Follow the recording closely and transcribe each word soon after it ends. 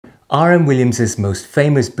R.M. Williams' most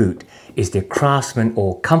famous boot is the Craftsman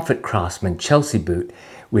or Comfort Craftsman Chelsea boot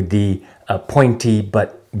with the pointy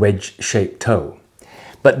but wedge-shaped toe.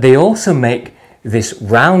 But they also make this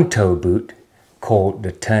round toe boot called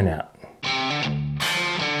the Turnout.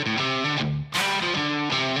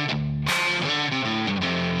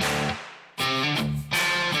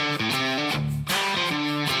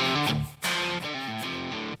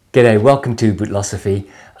 G'day, welcome to Bootlosophy.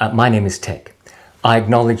 My name is Tech. I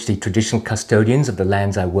acknowledge the traditional custodians of the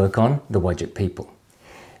lands I work on, the Wajik people.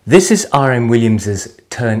 This is R.M. Williams'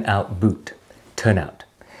 Turnout boot, Turnout.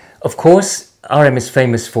 Of course, R.M. is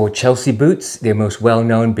famous for Chelsea boots, their most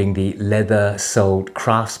well-known being the leather-soled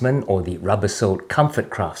Craftsman or the rubber-soled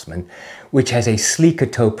Comfort Craftsman, which has a sleeker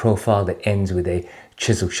toe profile that ends with a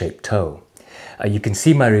chisel-shaped toe. You can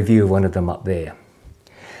see my review of one of them up there.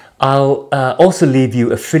 I'll also leave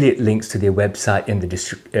you affiliate links to their website in the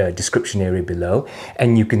description area below,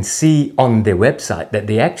 and you can see on their website that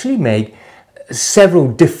they actually make several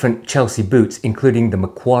different Chelsea boots, including the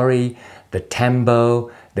Macquarie, the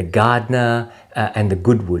Tambo, the Gardner, and the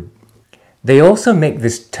Goodwood. They also make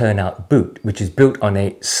this Turnout boot, which is built on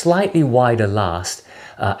a slightly wider last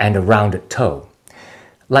and a rounded toe.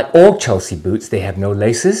 Like all Chelsea boots, they have no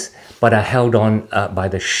laces, but are held on by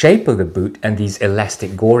the shape of the boot and these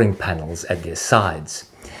elastic goring panels at their sides.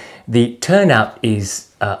 The Turnout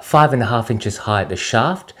is 5.5 inches high at the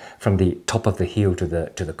shaft, from the top of the heel to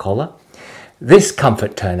the collar. This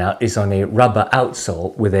Comfort Turnout is on a rubber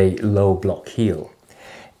outsole with a low block heel.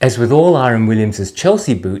 As with all R.M. Williams'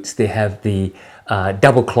 Chelsea boots, they have the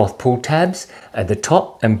double cloth pull tabs at the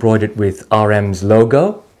top, embroidered with R.M.'s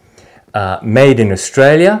logo, made in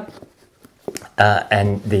Australia,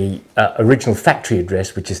 and the original factory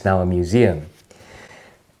address, which is now a museum.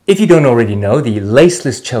 If you don't already know, the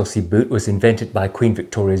laceless Chelsea boot was invented by Queen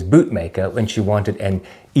Victoria's bootmaker when she wanted an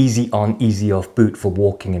easy-on, easy-off boot for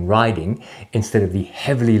walking and riding, instead of the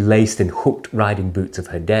heavily laced and hooked riding boots of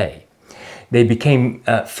her day. They became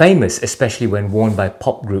famous, especially when worn by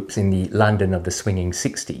pop groups in the London of the swinging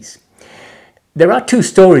 60s. There are two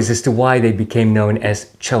stories as to why they became known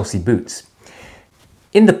as Chelsea boots.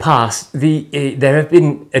 In the past, there have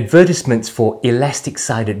been advertisements for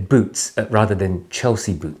elastic-sided boots rather than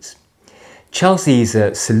Chelsea boots. Chelsea is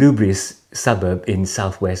a salubrious suburb in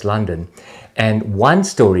southwest London, and one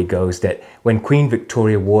story goes that when Queen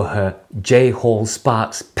Victoria wore her J. Hall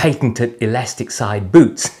Sparks patented elastic-side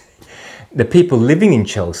boots, the people living in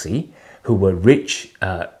Chelsea, who were rich,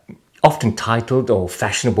 often titled or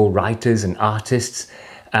fashionable writers and artists,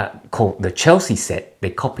 called the Chelsea set, they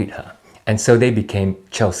copied her. And so they became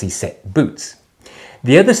Chelsea set boots.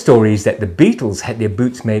 The other story is that the Beatles had their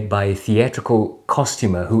boots made by a theatrical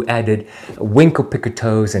costumer who added winkle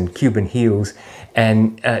picotoes and Cuban heels,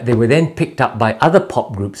 and they were then picked up by other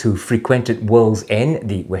pop groups who frequented World's End,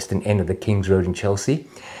 the western end of the King's Road in Chelsea,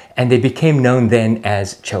 and they became known then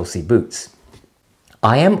as Chelsea boots.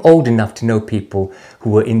 I am old enough to know people who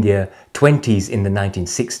were in their 20s in the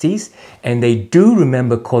 1960s, and they do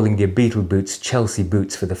remember calling their Beatle boots Chelsea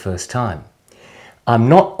boots for the first time. I'm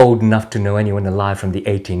not old enough to know anyone alive from the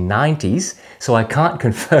 1890s, so I can't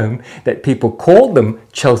confirm that people called them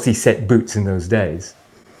Chelsea set boots in those days.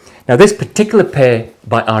 Now, this particular pair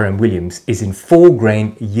by R.M. Williams is in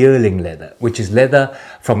 4-grain yearling leather, which is leather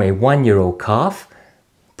from a 1-year-old calf,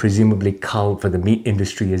 presumably culled for the meat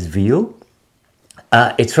industry as veal.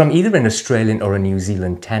 It's from either an Australian or a New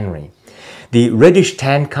Zealand tannery. The reddish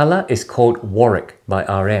tan colour is called Warwick by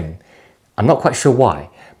R.M. I'm not quite sure why.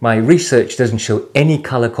 My research doesn't show any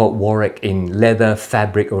colour called Warwick in leather,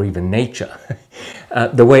 fabric or even nature.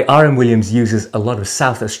 The way R.M. Williams uses a lot of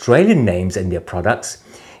South Australian names in their products,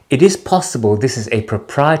 it is possible this is a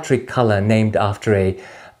proprietary colour named after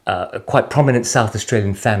a quite prominent South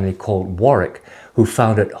Australian family called Warwick, who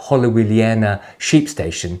founded Holywilliana Sheep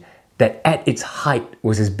Station, that at its height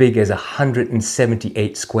was as big as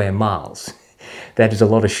 178 square miles. That is a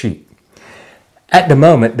lot of sheep. At the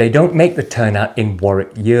moment, they don't make the Turnout in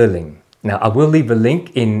Warwick Yearling. Now, I will leave a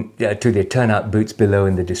link to their Turnout boots below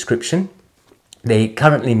in the description. They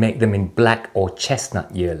currently make them in black or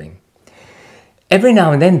chestnut Yearling. Every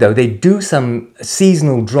now and then, though, they do some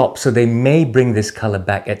seasonal drops, so they may bring this colour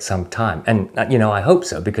back at some time. And, you know, I hope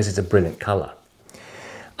so, because it's a brilliant colour.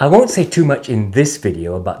 I won't say too much in this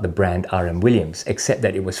video about the brand R.M. Williams, except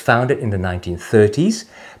that it was founded in the 1930s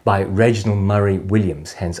by Reginald Murray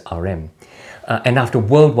Williams, hence R.M. And after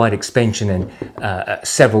worldwide expansion and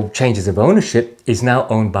several changes of ownership, is now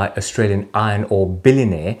owned by Australian iron ore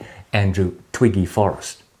billionaire Andrew Twiggy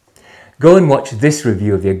Forrest. Go and watch this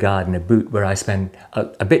review of their Gardner boot, where I spend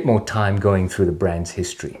a bit more time going through the brand's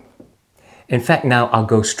history. In fact, now I'll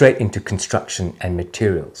go straight into construction and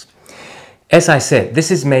materials. As I said,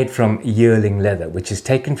 this is made from yearling leather, which is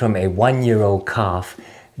taken from a 1-year-old calf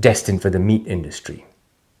destined for the meat industry.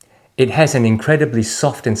 It has an incredibly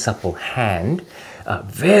soft and supple hand,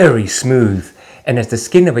 very smooth, and as the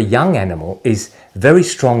skin of a young animal is very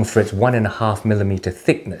strong for its 1.5mm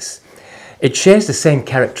thickness. It shares the same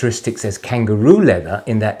characteristics as kangaroo leather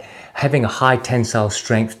in that having a high tensile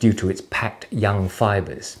strength due to its packed young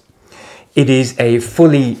fibers. It is a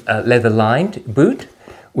fully leather-lined boot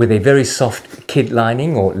with a very soft kid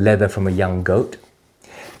lining or leather from a young goat.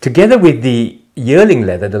 Together with the yearling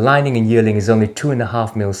leather, the lining in yearling is only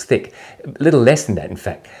 2.5 mils thick, a little less than that in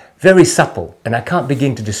fact. Very supple, and I can't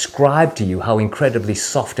begin to describe to you how incredibly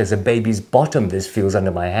soft as a baby's bottom this feels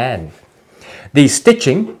under my hand. The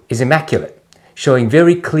stitching is immaculate, showing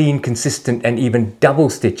very clean, consistent and even double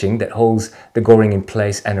stitching that holds the goring in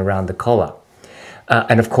place and around the collar.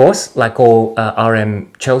 And of course, like all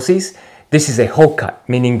TurnoutChelseas, this is a whole cut,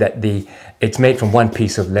 meaning that it's made from one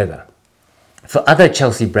piece of leather. For other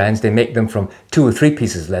Chelsea brands, they make them from 2 or 3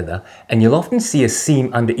 pieces of leather, and you'll often see a seam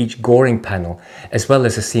under each goring panel, as well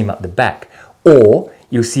as a seam up the back. Or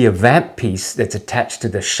you'll see a vamp piece that's attached to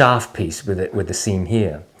the shaft piece with the seam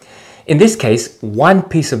here. In this case, one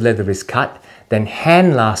piece of leather is cut, then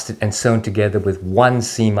hand-lasted and sewn together with one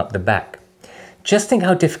seam up the back. Just think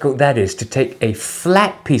how difficult that is to take a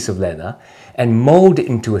flat piece of leather and mold it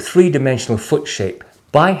into a 3-dimensional foot shape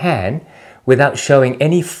by hand without showing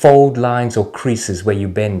any fold lines or creases where you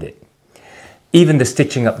bend it. Even the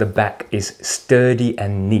stitching up the back is sturdy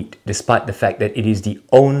and neat, despite the fact that it is the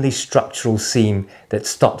only structural seam that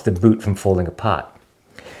stops the boot from falling apart.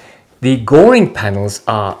 The goring panels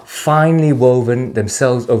are finely woven,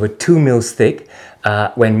 themselves over 2 mils thick,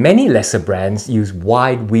 when many lesser brands use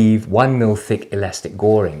wide weave 1 mil thick elastic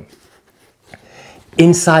goring.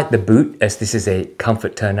 Inside the boot, as this is a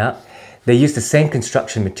Comfort Turnout, they use the same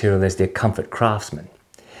construction material as their Comfort Craftsman.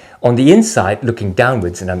 On the inside, looking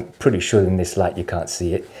downwards, and I'm pretty sure in this light you can't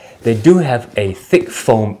see it, they do have a thick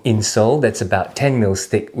foam insole that's about 10 mils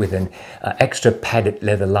thick with an extra padded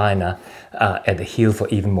leather liner at the heel for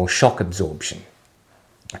even more shock absorption.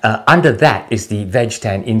 Under that is the veg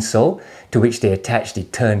tan insole, to which they attach the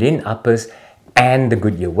turned-in uppers and the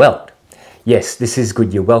Goodyear welt. Yes, this is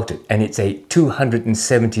Goodyear welted, and it's a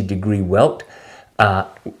 270-degree welt.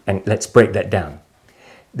 And let's break that down.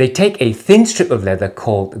 They take a thin strip of leather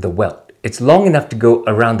called the welt. It's long enough to go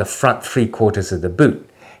around the front 3/4 of the boot,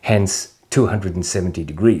 hence 270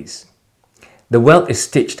 degrees. The welt is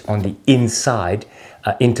stitched on the inside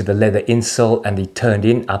into the leather insole and the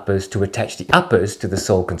turned-in uppers to attach the uppers to the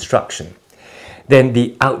sole construction. Then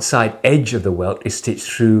the outside edge of the welt is stitched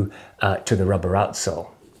through to the rubber outsole.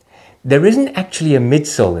 There isn't actually a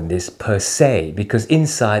midsole in this per se, because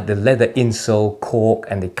inside the leather insole, cork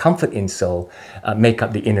and the comfort insole make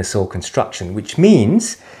up the inner sole construction, which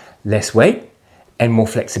means less weight and more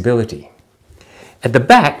flexibility. At the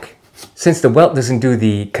back, since the welt doesn't do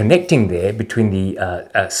the connecting there between the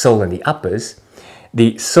sole and the uppers,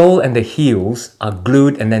 the sole and the heels are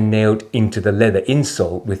glued and then nailed into the leather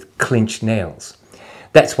insole with clinch nails.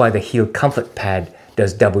 That's why the heel comfort pad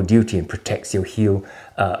does double duty and protects your heel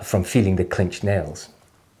from feeling the clinch nails.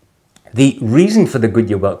 The reason for the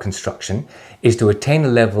Goodyear welt construction is to attain a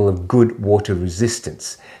level of good water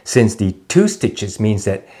resistance, since the 2 stitches means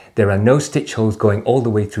that there are no stitch holes going all the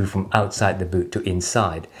way through from outside the boot to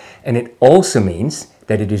inside. And it also means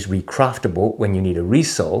that it is recraftable when you need a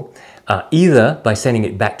resole, either by sending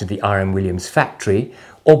it back to the R.M. Williams factory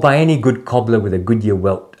or by any good cobbler with a Goodyear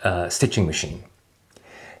welt stitching machine.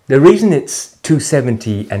 The reason it's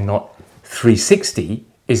 270 and not 360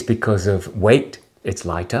 is because of weight, it's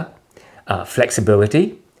lighter,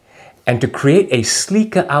 flexibility, and to create a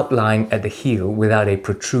sleeker outline at the heel without a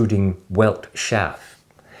protruding welt shaft.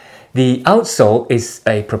 The outsole is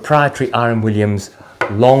a proprietary R.M. Williams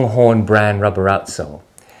Longhorn brand rubber outsole.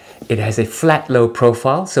 It has a flat low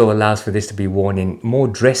profile, so allows for this to be worn in more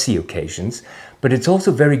dressy occasions, but it's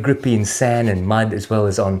also very grippy in sand and mud as well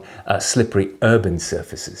as on slippery urban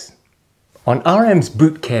surfaces. On RM's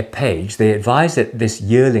boot care page, they advise that this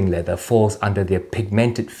yearling leather falls under their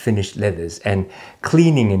pigmented finished leathers, and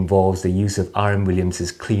cleaning involves the use of RM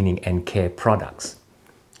Williams's cleaning and care products.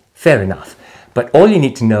 Fair enough, but all you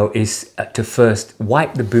need to know is to first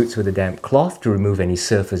wipe the boots with a damp cloth to remove any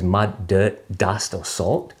surface mud, dirt, dust or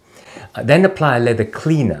salt. Then apply a leather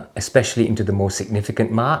cleaner, especially into the more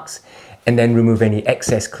significant marks, and then remove any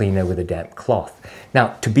excess cleaner with a damp cloth.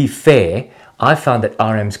 Now, to be fair, I found that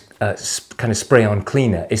RM's kind of spray-on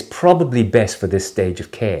cleaner is probably best for this stage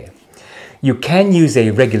of care. You can use a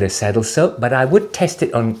regular saddle soap, but I would test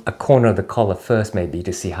it on a corner of the collar first maybe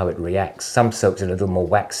to see how it reacts. Some soaps are a little more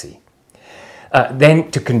waxy. Then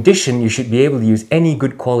to condition, you should be able to use any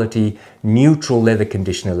good quality neutral leather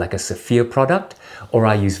conditioner like a Saphir product, or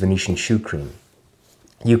I use Venetian shoe cream.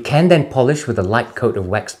 You can then polish with a light coat of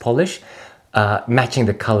wax polish, matching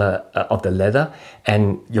the color of the leather,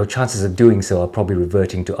 and your chances of doing so are probably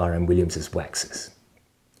reverting to R.M. Williams' waxes.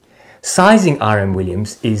 Sizing R.M.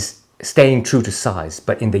 Williams is staying true to size,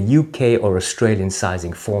 but in the UK or Australian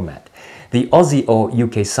sizing format. The Aussie or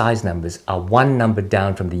UK size numbers are one number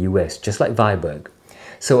down from the US, just like Viberg.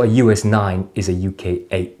 So a US 9 is a UK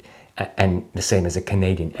 8, and the same as a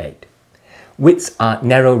Canadian 8. Widths are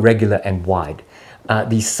narrow, regular and wide.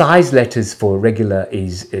 The size letters for regular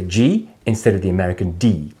is G instead of the American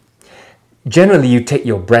D. Generally, you take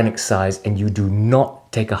your Brannock size and you do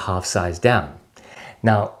not take a half size down.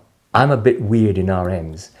 Now, I'm a bit weird in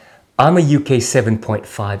RMs. I'm a UK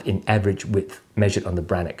 7.5 in average width measured on the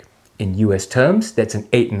Brannock. In US terms, that's an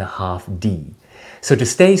 8.5 D. So to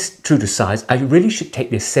stay true to size, I really should take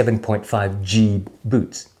this 7.5 G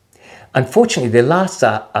boots. Unfortunately, the lasts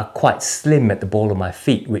are quite slim at the ball of my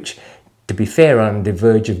feet, which, to be fair, are on the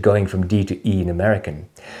verge of going from D to E in American.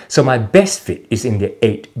 So my best fit is in the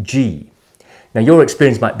 8G. Now your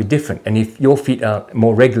experience might be different, and if your feet are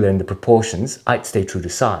more regular in the proportions, I'd stay true to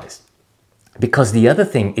size. Because the other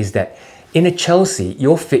thing is that in a Chelsea,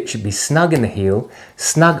 your fit should be snug in the heel,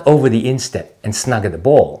 snug over the instep, and snug at the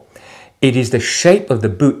ball. It is the shape of the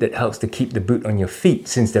boot that helps to keep the boot on your feet,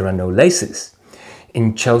 since there are no laces.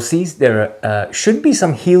 In Chelsea's, there should be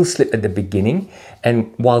some heel slip at the beginning,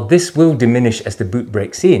 and while this will diminish as the boot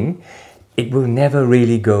breaks in, it will never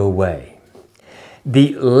really go away.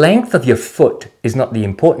 The length of your foot is not the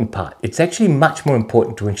important part. It's actually much more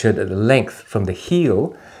important to ensure that the length from the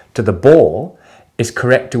heel to the ball is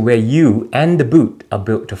correct to where you and the boot are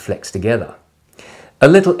built to flex together. A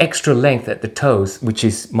little extra length at the toes, which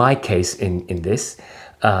is my case in this,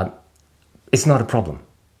 is not a problem.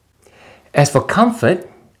 As for comfort,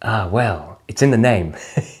 well, it's in the name.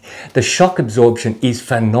 The shock absorption is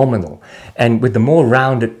phenomenal, and with the more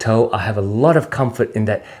rounded toe, I have a lot of comfort in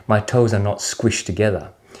that my toes are not squished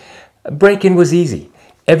together. Break-in was easy.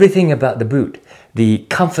 Everything about the boot, the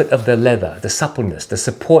comfort of the leather, the suppleness, the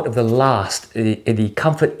support of the last, the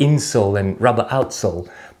comfort insole and rubber outsole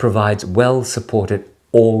provides well-supported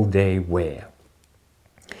all-day wear.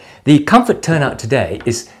 The Comfort Turnout today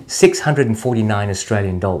is 649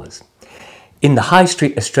 Australian dollars. In the high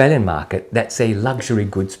street Australian market, that's a luxury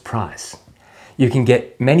goods price. You can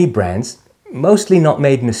get many brands, mostly not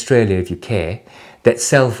made in Australia if you care, that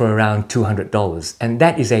sell for around $200, and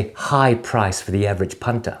that is a high price for the average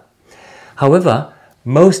punter. However,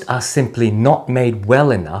 most are simply not made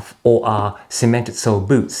well enough, or are cemented sole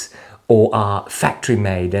boots, or are factory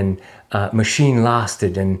made and machine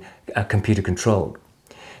lasted and computer controlled.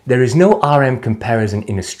 There is no RM comparison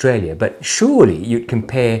in Australia, but surely you'd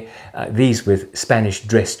compare these with Spanish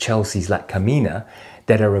dress Chelseas like Camina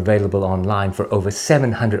that are available online for over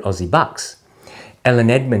 700 Aussie bucks.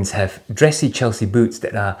 Ellen Edmonds have dressy Chelsea boots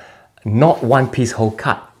that are not one-piece whole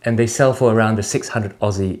cut, and they sell for around the 600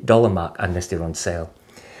 Aussie dollar mark unless they're on sale.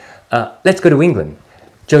 Let's go to England.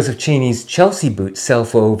 Joseph Cheney's Chelsea boots sell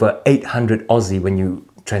for over 800 Aussie when you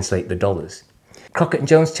translate the dollars. Crockett &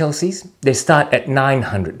 Jones Chelseas, they start at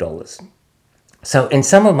 $900. So in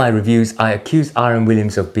some of my reviews, I accuse R.M.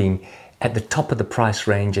 Williams of being at the top of the price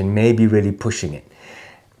range and maybe really pushing it.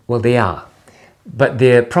 Well, they are. But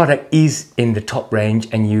their product is in the top range,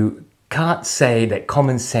 and you can't say that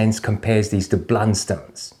common sense compares these to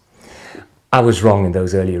Blundstones. I was wrong in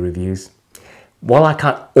those earlier reviews. While I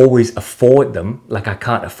can't always afford them, like I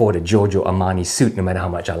can't afford a Giorgio Armani suit no matter how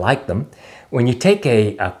much I like them, when you take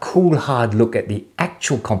a cool hard look at the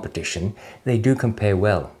actual competition, they do compare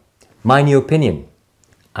well. My new opinion,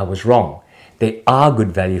 I was wrong. They are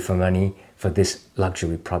good value for money for this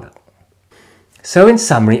luxury product. So in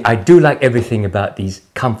summary, I do like everything about these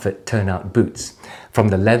Comfort Turnout boots, from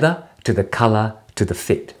the leather to the color to the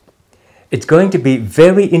fit. It's going to be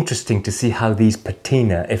very interesting to see how these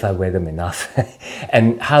patina, if I wear them enough,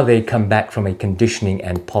 and how they come back from a conditioning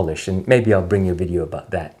and polish, and maybe I'll bring you a video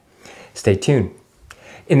about that. Stay tuned.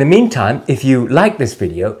 In the meantime, if you like this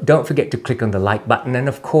video, don't forget to click on the like button, and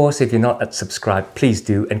of course, if you're not subscribed, please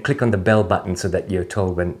do, and click on the bell button so that you're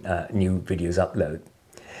told when new videos upload.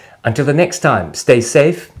 Until the next time, stay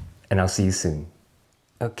safe, and I'll see you soon.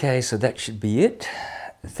 Okay, so that should be it.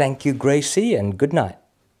 Thank you, Gracie, and good night.